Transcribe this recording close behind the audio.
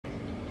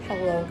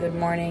Hello, good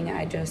morning.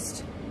 I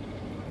just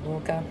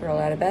woke up,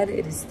 rolled out of bed.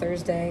 It is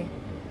Thursday.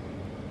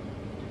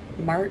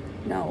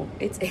 No,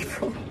 it's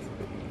April.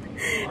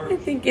 I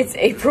think it's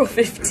April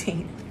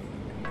 15th.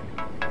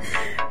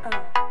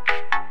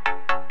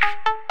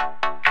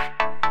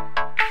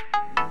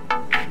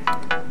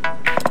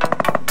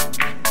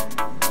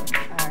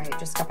 All right,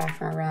 just got back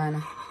from a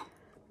run.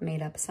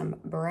 Made up some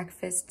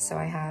breakfast. So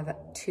I have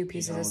 2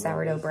 pieces of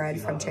sourdough bread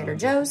from Trader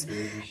Joe's,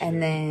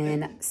 and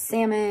then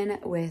salmon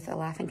with a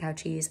Laughing Cow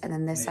cheese, and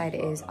then this side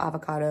is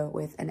avocado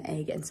with an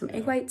egg and some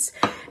egg whites.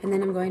 And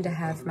then I'm going to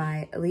have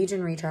my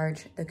Legion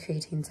Recharge, the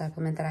creatine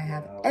supplement that I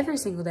have every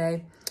single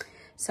day.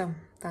 So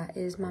that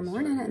is my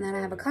morning, and then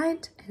I have a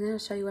client, and then I'll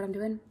show you what I'm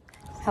doing.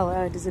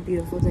 Hello, it is a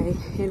beautiful day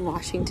in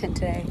Washington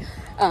today.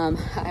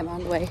 I'm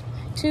on the way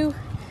to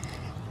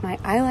my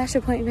eyelash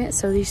appointment,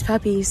 so these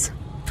puppies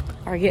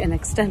are getting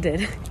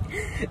extended.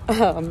 I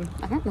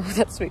don't know if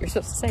that's what you're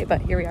supposed to say,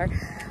 but here we are.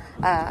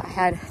 I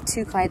had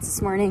 2 clients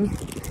this morning.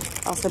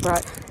 Also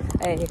brought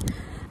a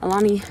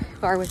Alani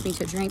bar with me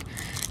to drink.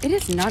 It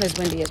is not as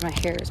windy as my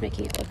hair is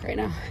making it look right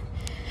now.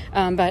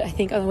 But I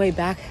think on the way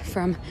back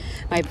from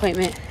my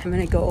appointment, I'm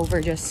gonna go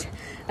over just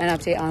an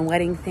update on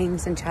wedding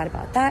things and chat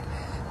about that.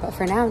 But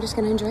for now, I'm just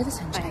gonna enjoy the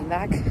sunshine. I'm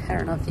back. I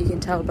don't know if you can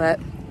tell, but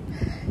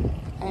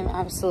I'm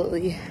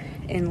absolutely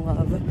in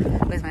love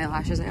with my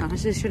lashes. I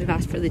honestly should have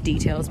asked for the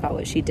details about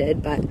what she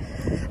did, but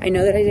I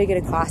know that I did get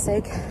a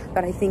classic,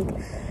 but I think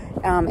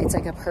it's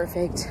like a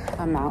perfect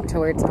amount to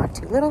where it's not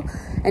too little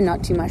and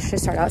not too much to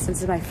start out,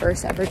 since it's my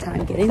first ever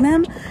time getting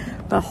them.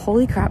 But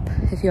holy crap,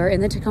 if you are in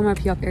the Tacoma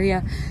Puyallup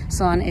area,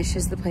 Salon-ish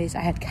is the place.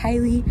 I had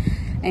Kylie,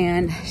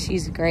 and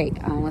she's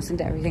great. Listened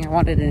to everything I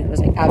wanted, and it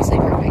was like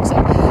absolutely perfect. So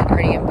I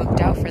already am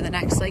booked out for the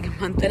next like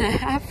month and a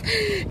half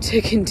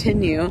to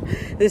continue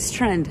this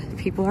trend.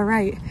 People are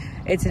right.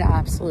 It's an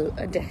absolute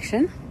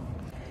addiction.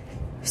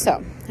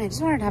 So I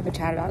just wanted to have a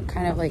chat about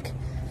kind of like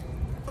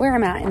where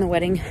I'm at in the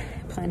wedding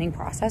planning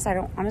process. I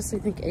don't honestly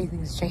think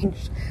anything's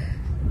changed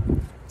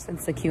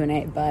since the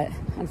Q&A, but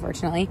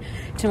unfortunately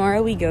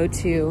tomorrow we go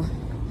to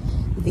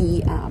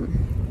the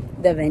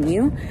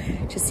venue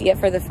to see it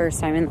for the first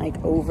time in like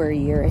over a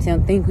year. I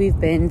don't think we've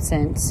been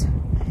since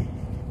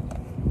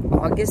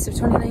August of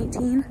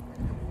 2019.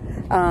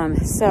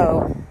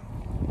 So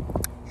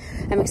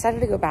I'm excited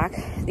to go back.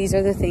 These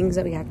are the things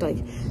that we have to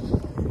like,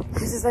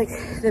 this is like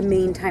the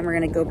main time we're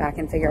gonna go back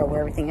and figure out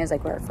where everything is,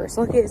 like where our first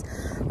look is,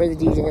 where the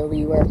DJ will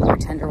be, where the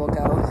bartender will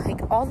go,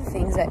 like all the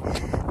things that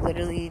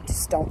literally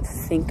just don't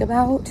think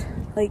about.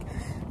 Like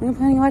when you're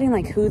planning a wedding,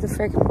 like who the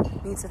frick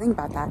needs to think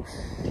about that?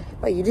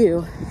 But you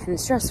do, and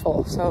it's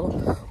stressful.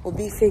 So we'll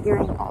be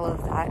figuring all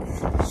of that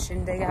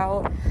shindig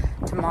out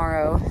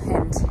tomorrow,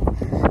 and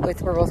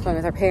we're both going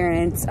with our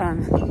parents.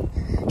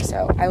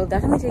 So I will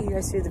definitely take you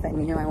guys through the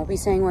venue. I won't be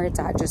saying where it's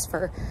at just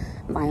for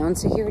my own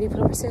security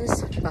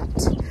purposes,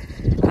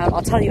 but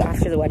I'll tell you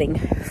after the wedding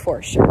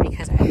for sure,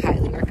 because I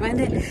highly recommend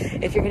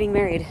it if you're getting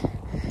married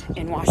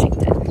in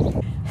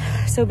Washington.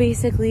 So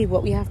basically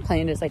what we have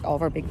planned is like all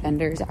of our big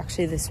vendors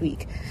actually this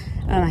week.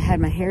 I had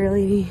my hair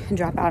lady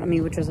drop out on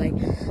me, which was like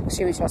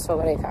extremely stressful,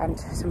 but I found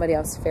somebody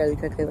else fairly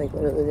quickly, like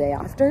literally the day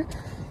after.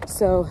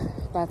 So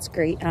that's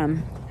great.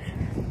 And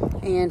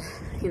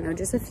you know,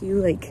 just a few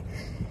like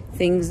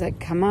things that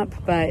come up,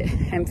 but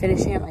I'm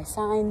finishing up my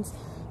signs,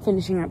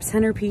 finishing up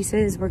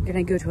centerpieces. We're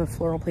gonna go to a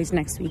floral place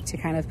next week to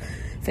kind of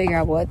figure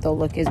out what the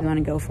look is we want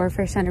to go for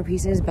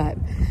centerpieces. But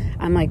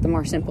I'm like, the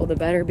more simple the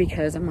better,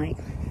 because I'm like,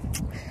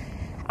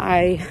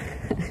 I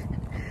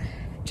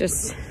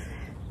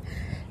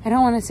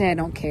don't want to say I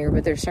don't care,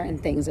 but there's certain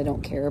things I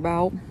don't care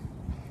about,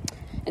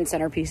 and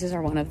centerpieces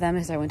are one of them.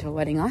 As I went to a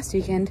wedding last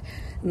weekend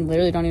and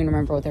literally don't even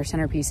remember what their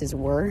centerpieces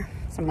were,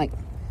 so I'm like,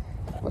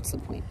 what's the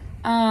point?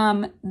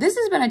 This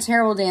has been a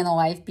terrible day in the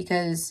life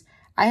because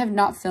I have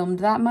not filmed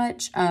that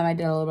much. I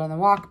did a little bit on the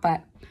walk,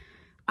 but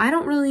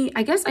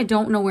I guess I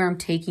don't know where I'm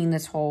taking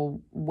this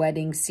whole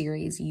wedding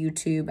series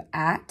YouTube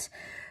at.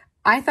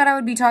 I thought I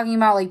would be talking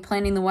about like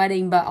planning the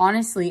wedding, but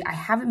honestly, I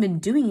haven't been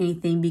doing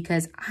anything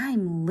because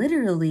I'm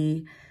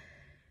literally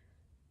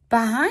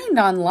behind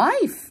on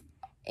life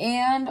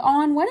and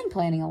on wedding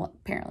planning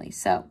apparently.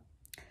 So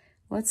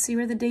let's see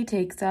where the day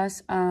takes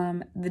us.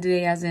 The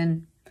day as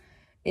in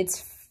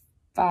it's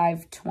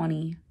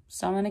 5:20.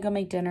 So I'm gonna go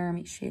make dinner.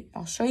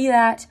 I'll show you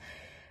that.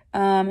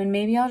 And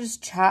maybe I'll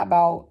just chat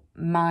about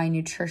my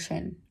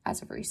nutrition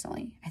as of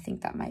recently. I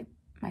think that might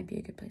be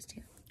a good place to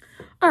go.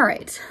 All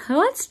right,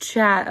 let's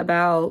chat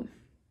about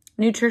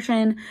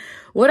nutrition,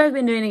 what I've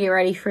been doing to get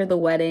ready for the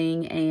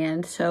wedding,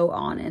 and so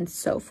on and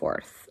so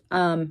forth.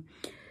 Well,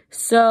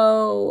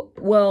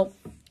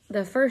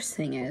 the first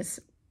thing is,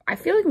 I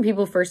feel like when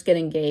people first get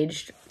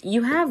engaged,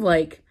 you have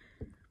like,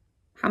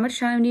 how much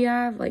time do you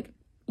have? Like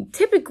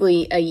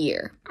typically a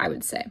year, I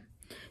would say.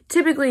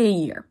 Typically a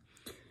year.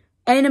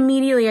 And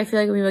immediately I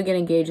feel like when people get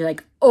engaged, you're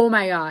like, oh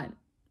my God,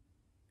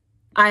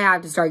 I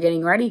have to start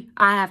getting ready.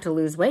 I have to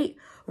lose weight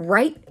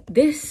right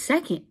this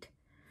second.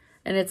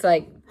 And it's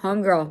like,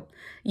 homegirl,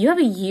 you have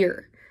a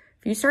year.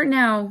 If you start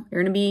now,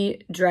 you're going to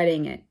be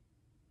dreading it.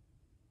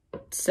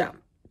 So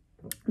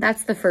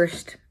that's the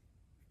first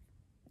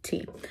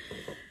T.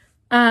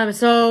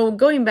 So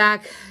going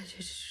back,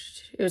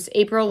 it was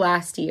April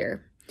last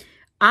year.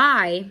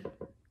 I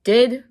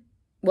did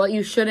what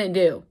you shouldn't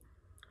do.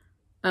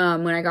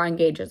 When I got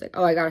engaged, I was like,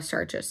 oh, I got to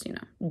start just,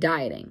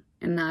 dieting.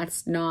 And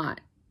it's not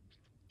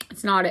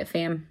it,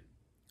 fam.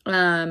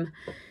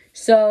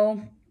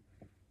 So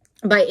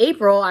by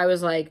April, I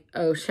was like,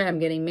 oh shit, I'm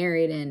getting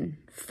married in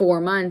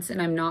 4 months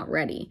and I'm not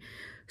ready.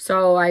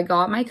 So I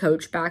got my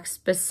coach back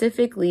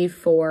specifically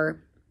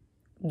for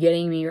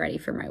getting me ready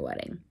for my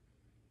wedding.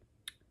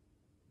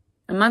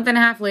 A month and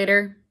a half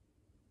later,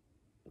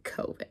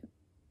 COVID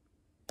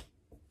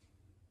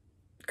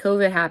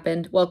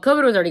happened. Well,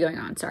 COVID was already going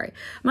on, sorry.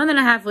 A month and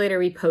a half later,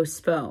 we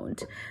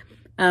postponed.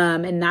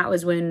 And that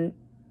was when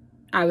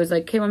I was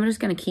like, okay, well, I'm just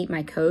going to keep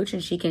my coach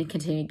and she can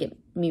continue to get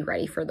me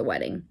ready for the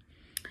wedding.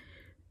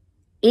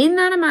 In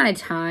that amount of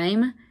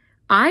time,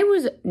 I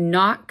was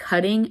not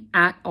cutting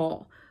at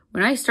all.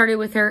 When I started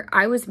with her,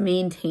 I was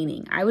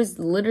maintaining. I was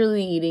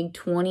literally eating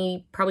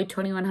probably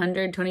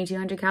 2,100,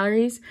 2,200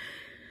 calories.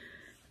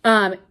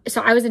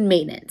 So I was in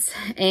maintenance,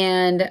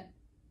 and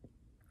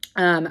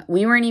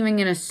we weren't even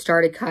going to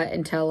start a cut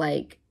until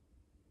like,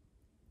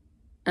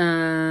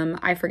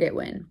 I forget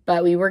when,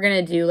 but we were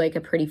going to do like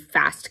a pretty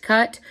fast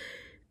cut,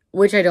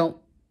 which I don't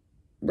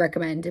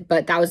recommend,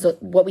 but that was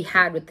what we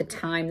had with the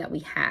time that we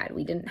had.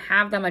 We didn't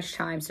have that much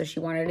time. So she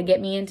wanted to get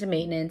me into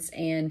maintenance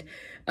and,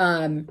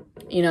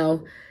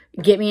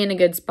 get me in a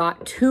good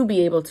spot to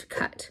be able to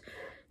cut.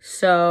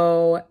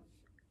 So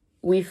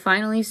we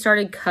finally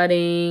started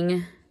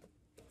cutting.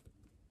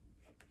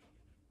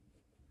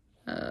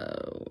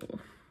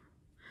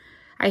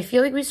 I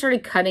feel like we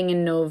started cutting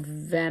in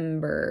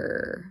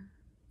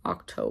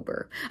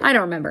October. I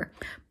don't remember.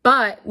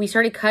 But we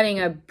started cutting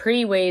a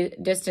pretty way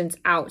distance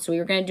out. So we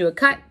were going to do a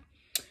cut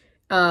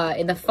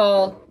in the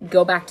fall,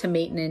 go back to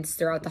maintenance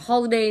throughout the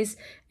holidays,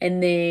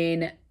 and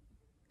then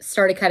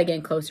start a cut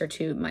again closer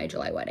to my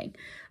July wedding.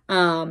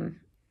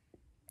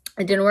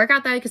 It didn't work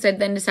out that because I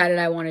then decided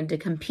I wanted to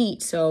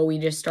compete. So we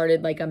just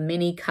started like a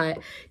mini cut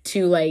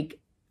to like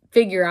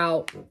figure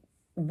out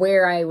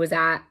where I was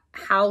at,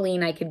 how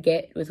lean I could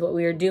get with what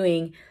we were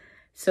doing.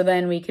 So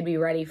then we could be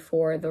ready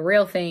for the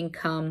real thing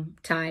come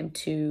time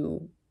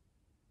to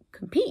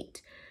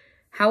compete.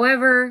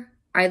 However,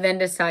 I then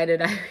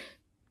decided I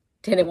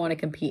didn't want to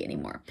compete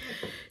anymore.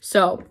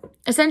 So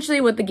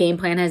essentially what the game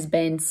plan has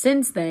been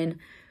since then,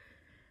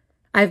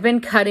 I've been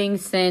cutting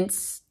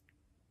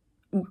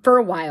for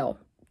a while,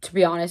 to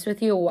be honest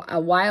with you, a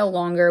while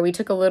longer. We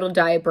took a little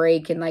diet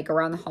break in like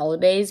around the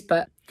holidays,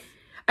 but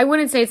I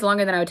wouldn't say it's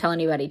longer than I would tell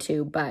anybody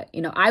to, but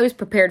I was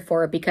prepared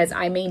for it because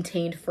I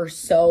maintained for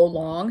so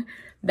long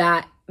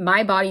that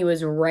my body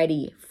was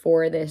ready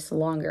for this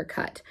longer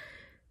cut.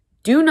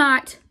 Do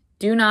not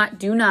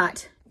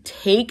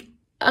take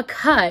a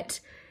cut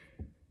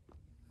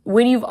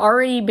when you've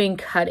already been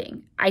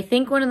cutting. I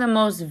think one of the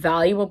most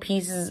valuable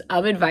pieces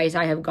of advice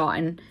I have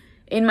gotten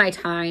in my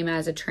time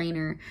as a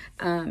trainer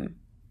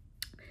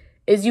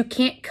is you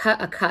can't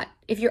cut a cut.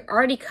 If you're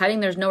already cutting,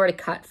 there's nowhere to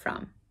cut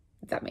from,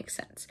 if that makes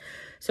sense.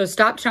 So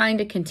stop trying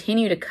to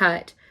continue to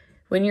cut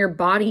when your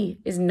body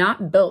is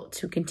not built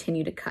to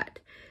continue to cut.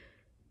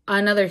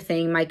 Another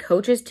thing, my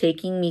coach is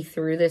taking me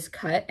through this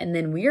cut, and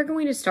then we are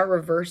going to start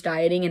reverse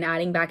dieting and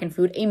adding back in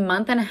food a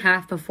month and a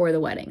half before the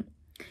wedding.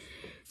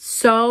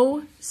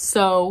 So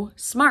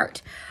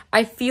smart.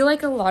 I feel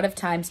like a lot of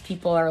times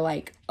people are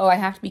like, oh, I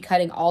have to be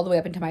cutting all the way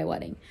up into my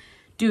wedding.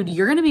 Dude,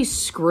 you're going to be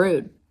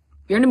screwed.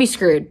 You're going to be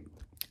screwed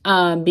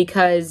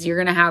because you're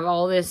going to have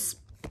all this,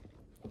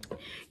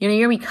 you're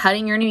going to be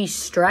cutting, you're going to be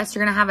stressed,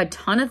 you're going to have a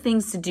ton of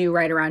things to do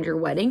right around your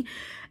wedding,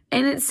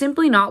 and it's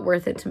simply not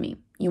worth it to me.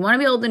 You want to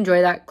be able to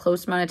enjoy that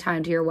close amount of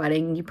time to your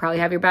wedding. You probably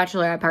have your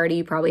bachelorette party.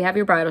 You probably have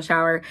your bridal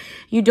shower.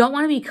 You don't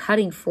want to be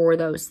cutting for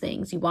those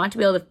things. You want to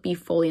be able to be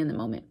fully in the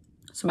moment.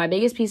 So my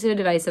biggest piece of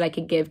advice that I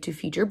could give to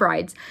future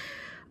brides,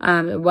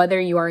 whether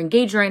you are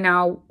engaged right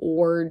now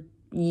or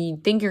you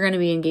think you're going to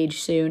be engaged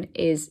soon,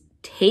 is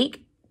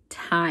take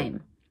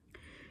time.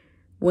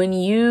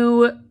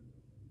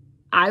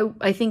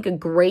 I think a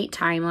great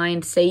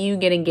timeline, say you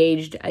get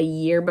engaged a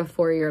year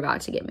before you're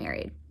about to get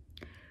married.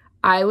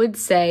 I would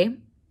say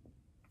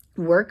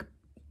work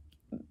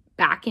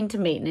back into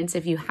maintenance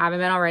if you haven't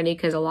been already,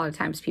 because a lot of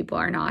times people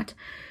are not.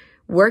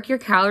 Work your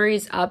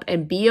calories up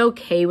and be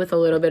okay with a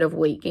little bit of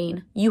weight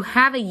gain. You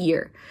have a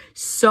year.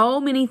 So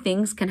many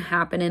things can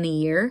happen in a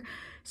year.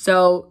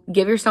 So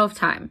give yourself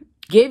time.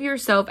 Give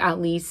yourself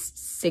at least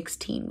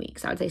 16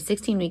 weeks. I would say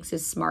 16 weeks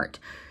is smart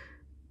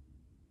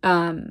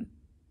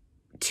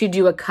to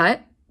do a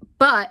cut,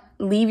 but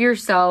leave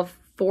yourself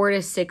 4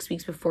 to 6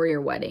 weeks before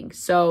your wedding.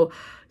 So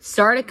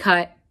start a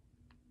cut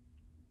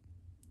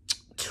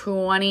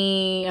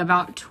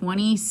about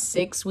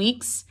 26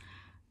 weeks.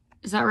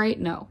 Is that right?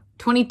 No.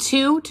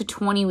 22 to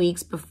 20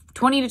 weeks,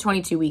 20 to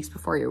 22 weeks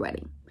before your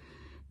wedding.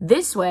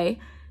 This way,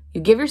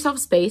 you give yourself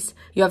space.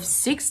 You have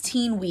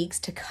 16 weeks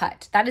to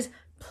cut. That is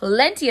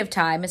plenty of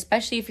time,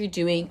 especially if you're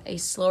doing a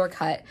slower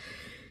cut.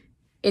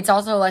 it's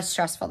also less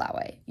stressful that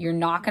way. You're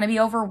not going to be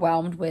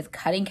overwhelmed with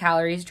cutting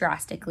calories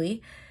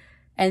drastically.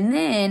 And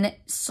then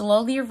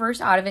slowly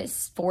reverse out of it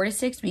 4 to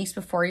 6 weeks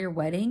before your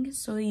wedding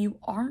so that you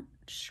aren't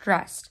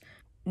stressed.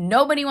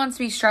 Nobody wants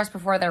to be stressed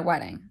before their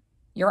wedding.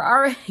 You're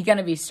already going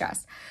to be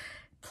stressed.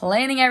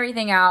 Planning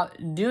everything out,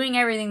 doing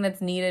everything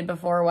that's needed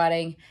before a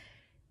wedding.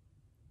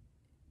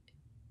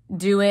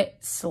 Do it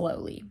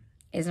slowly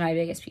is my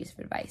biggest piece of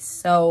advice.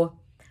 So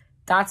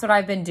that's what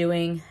I've been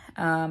doing.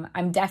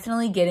 I'm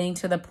definitely getting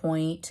to the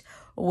point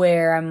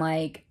where I'm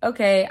like,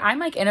 okay, I'm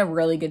like in a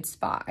really good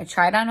spot. I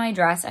tried on my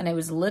dress and it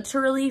was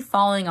literally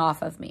falling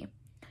off of me.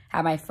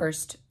 Had my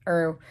first,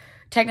 or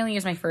technically it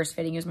was my first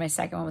fitting. It was my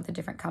second one with a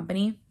different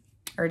company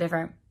or a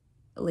different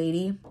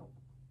lady.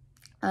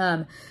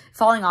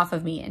 Falling off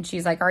of me. And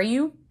she's like, are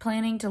you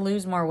planning to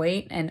lose more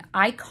weight? And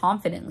I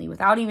confidently,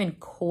 without even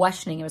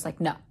questioning, it was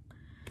like, no.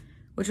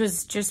 Which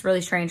was just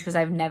really strange because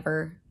I've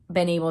never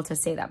been able to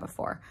say that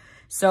before.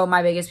 So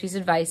my biggest piece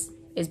of advice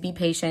is be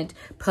patient,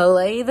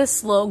 play the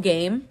slow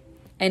game,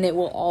 and it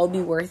will all be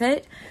worth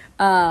it.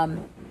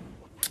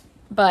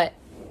 But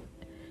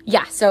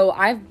yeah, so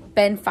I've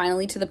been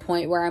finally to the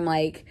point where I'm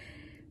like,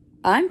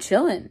 I'm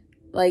chilling.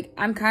 Like,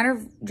 I'm kind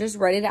of just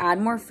ready to add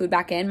more food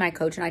back in. My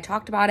coach and I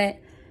talked about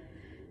it.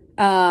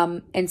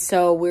 And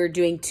so we're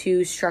doing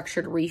 2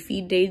 structured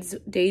refeed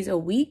days a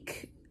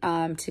week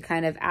to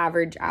kind of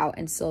average out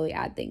and slowly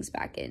add things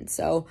back in.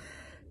 So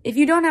if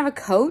you don't have a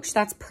coach,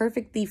 that's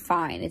perfectly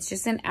fine. It's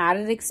just an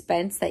added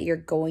expense that you're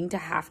going to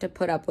have to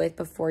put up with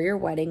before your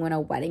wedding when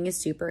a wedding is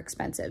super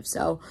expensive.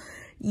 So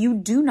you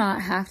do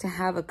not have to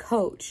have a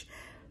coach.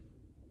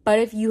 But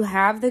if you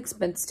have the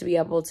expense to be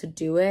able to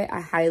do it,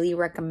 I highly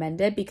recommend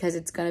it because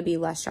it's going to be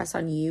less stress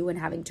on you and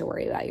having to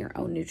worry about your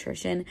own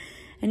nutrition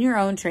and your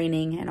own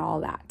training and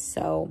all that.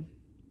 So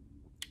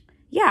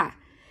yeah,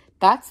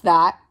 that's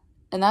that.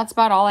 And that's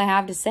about all I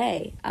have to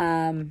say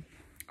on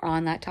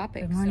that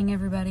topic. Good morning,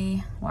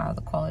 everybody. Wow,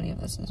 the quality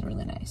of this is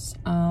really nice.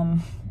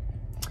 I'm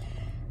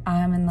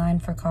in line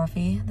for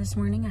coffee this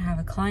morning. I have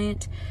a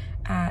client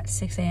at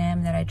 6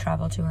 a.m. that I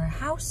travel to her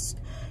house.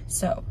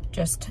 So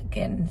just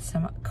getting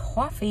some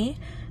coffee.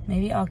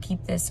 Maybe I'll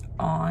keep this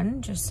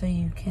on just so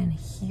you can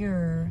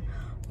hear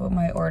what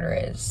my order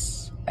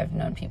is. I've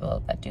known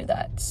people that do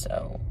that,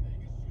 so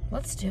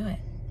let's do it.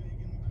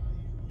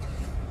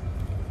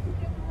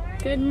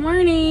 Good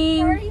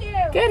morning. How are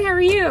you? Good, how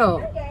are you?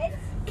 I'm good.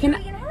 Can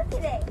what are you gonna have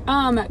today?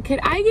 Could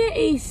I get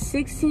a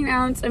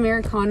 16-ounce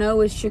Americano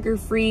with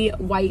sugar-free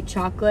white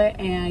chocolate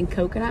and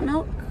coconut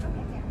milk?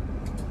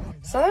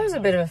 So that was a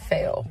bit of a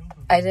fail.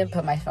 I didn't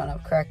put my phone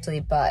up correctly,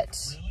 but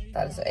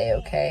that is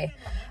a-okay.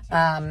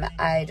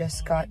 I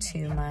just got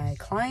to my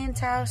client's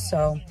house,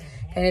 so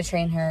I'm gonna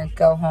train her,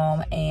 go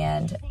home,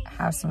 and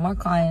have some more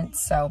clients.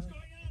 So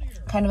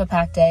kind of a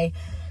packed day.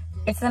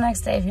 It's the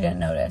next day if you didn't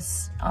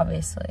notice,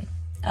 obviously.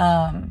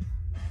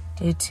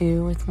 Day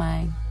 2 with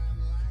my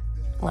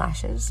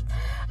lashes.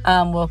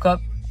 Woke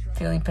up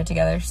feeling put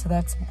together, so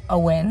that's a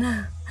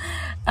win.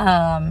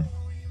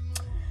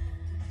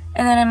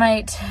 And then I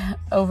might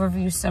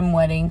overview some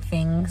wedding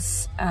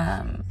things.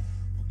 And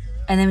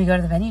then we go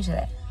to the venue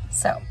today.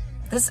 So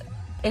this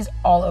is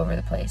all over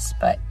the place,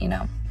 but you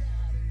know,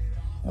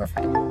 we're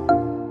fine.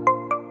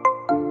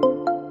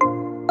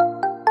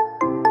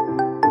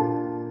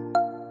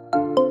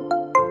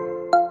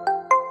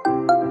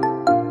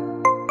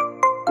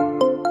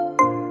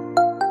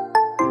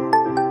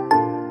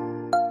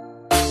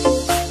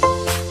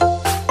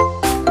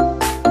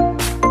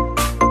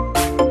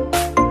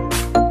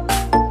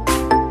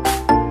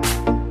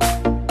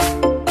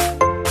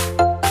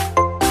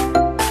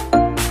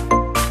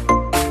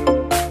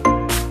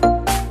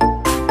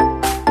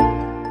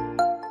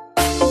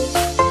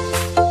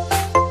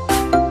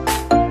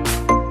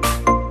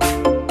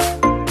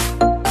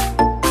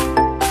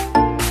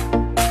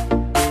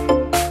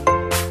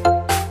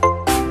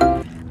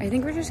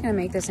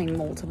 This a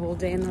multiple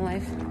day in the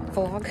life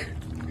vlog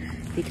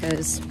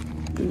because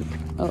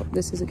oh,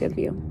 this is a good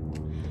view.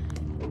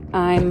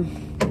 I'm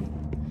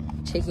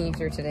taking you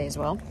through today as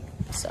well,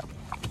 so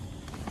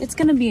it's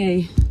gonna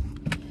be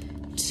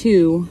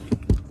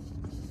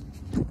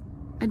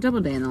a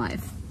double day in the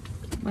life,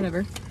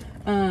 whatever.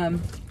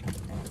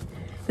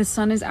 The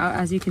sun is out,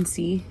 as you can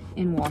see,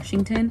 in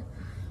Washington.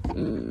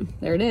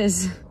 There it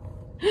is.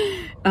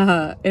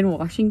 In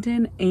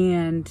Washington,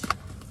 and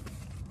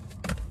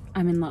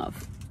I'm in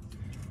love.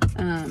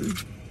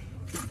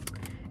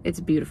 It's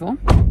beautiful.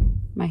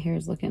 My hair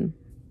is looking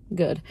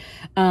good.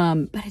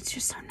 But it's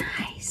just so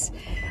nice.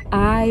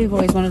 I've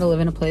always wanted to live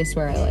in a place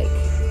where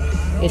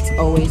it's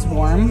always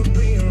warm,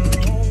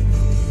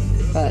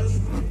 but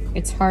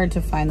it's hard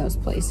to find those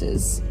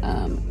places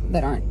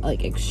that aren't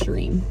like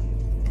extreme.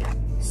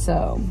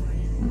 So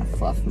I'm gonna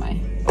fluff my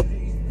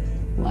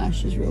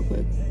lashes real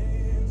quick.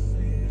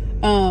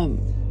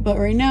 But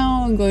right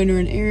now I'm going to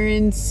an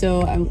errand,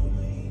 so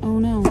oh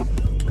no.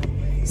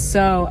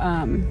 So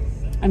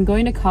I'm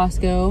going to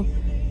Costco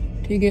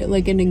to get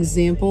like an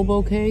example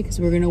bouquet because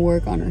we're gonna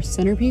work on our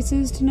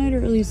centerpieces tonight,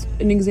 or at least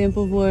an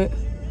example of what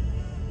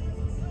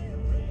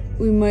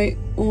we might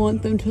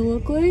want them to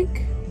look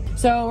like.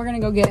 So we're gonna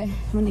go I'm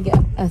gonna get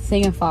a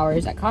thing of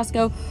flowers at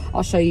Costco.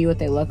 I'll show you what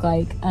they look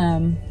like.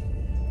 And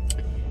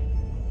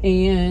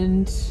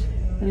then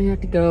I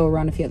have to go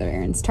run a few other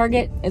errands.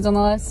 Target is on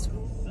the list.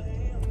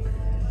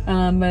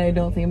 But I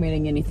don't think I'm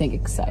getting anything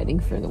exciting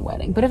for the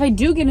wedding. But if I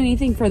do get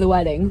anything for the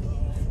wedding,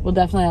 we'll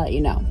definitely let you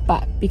know.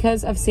 But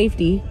because of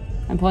safety,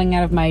 I'm pulling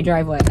out of my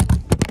driveway.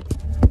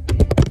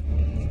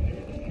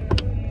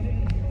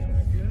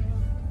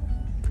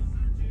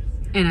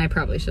 And I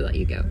probably should let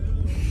you go.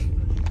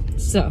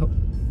 So,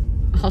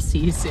 I'll see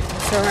you soon.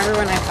 So remember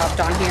when I popped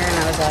on here and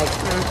I was like,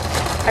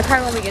 I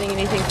probably won't be getting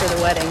anything for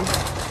the wedding.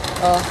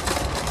 Well,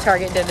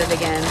 Target did it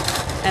again.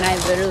 And I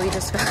literally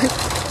just got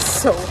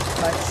so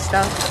much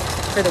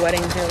stuff for the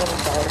wedding. Their little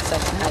dollar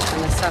section had a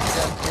ton of stuff.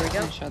 So here we go.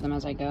 I'll show them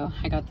as I go.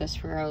 I got this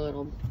for our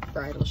little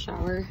bridal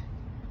shower.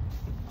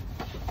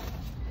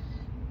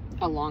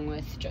 Along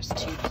with just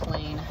 2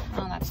 plain,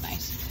 oh that's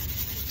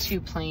nice,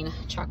 2 plain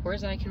chalkboards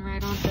that I can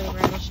write on for the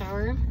bridal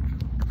shower.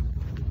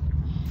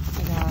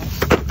 I got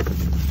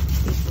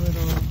these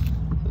little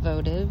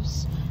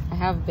votives. I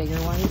have bigger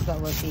ones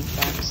that look the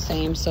exact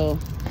same, so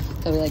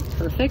they'll be like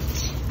perfect.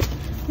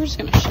 We're just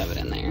gonna shove it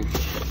in there.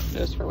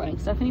 Those for wedding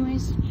stuff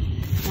anyways.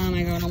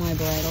 I got all my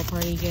bridal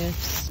party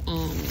gifts.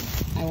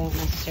 I won't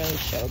necessarily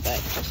show,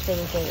 but just for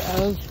the sake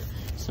of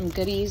some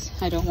goodies.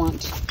 I don't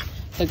want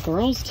the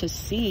girls to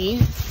see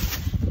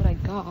what I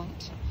got.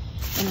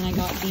 And then I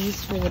got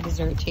these for the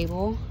dessert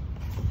table.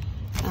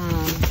 And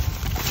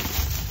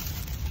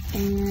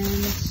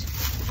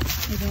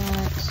I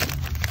got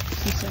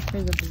some stuff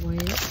for the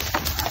boys.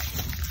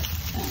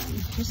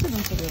 Just a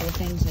bunch of little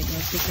things like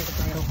mostly for the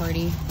bridal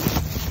party.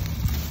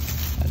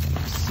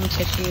 Some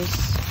tissues.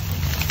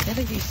 They have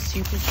like these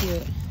super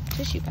cute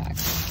tissue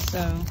packs. So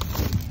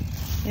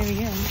there we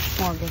go.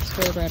 More gifts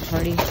for the bridal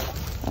party.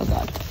 Oh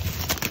god.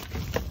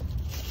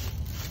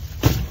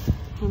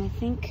 And I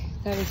think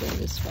that is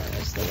it as far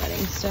as the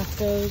wedding stuff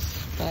goes.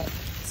 But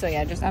so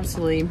yeah, just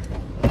absolutely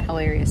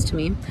hilarious to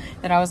me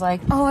that I was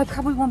like, oh, I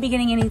probably won't be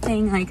getting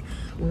anything like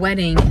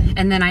wedding.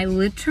 And then I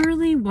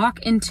literally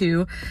walk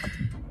into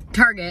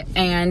Target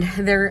and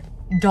their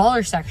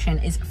dollar section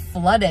is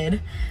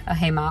flooded,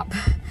 hey mop,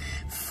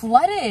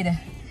 flooded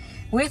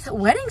with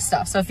wedding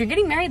stuff. So if you're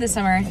getting married this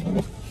summer,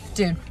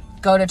 dude,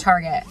 go to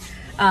Target.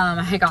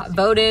 I got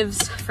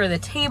votives for the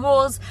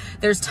tables.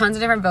 There's tons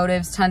of different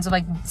votives, tons of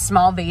like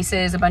small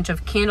vases, a bunch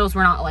of candles.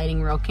 We're not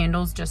lighting real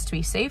candles just to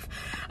be safe.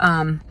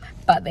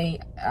 But they,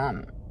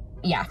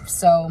 yeah,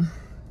 so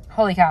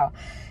holy cow.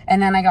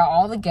 And then I got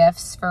all the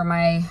gifts for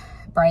my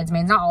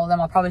bridesmaids. Not all of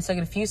them. I'll probably still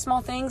get a few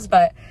small things,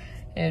 but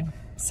dude,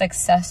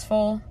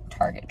 successful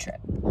Target trip.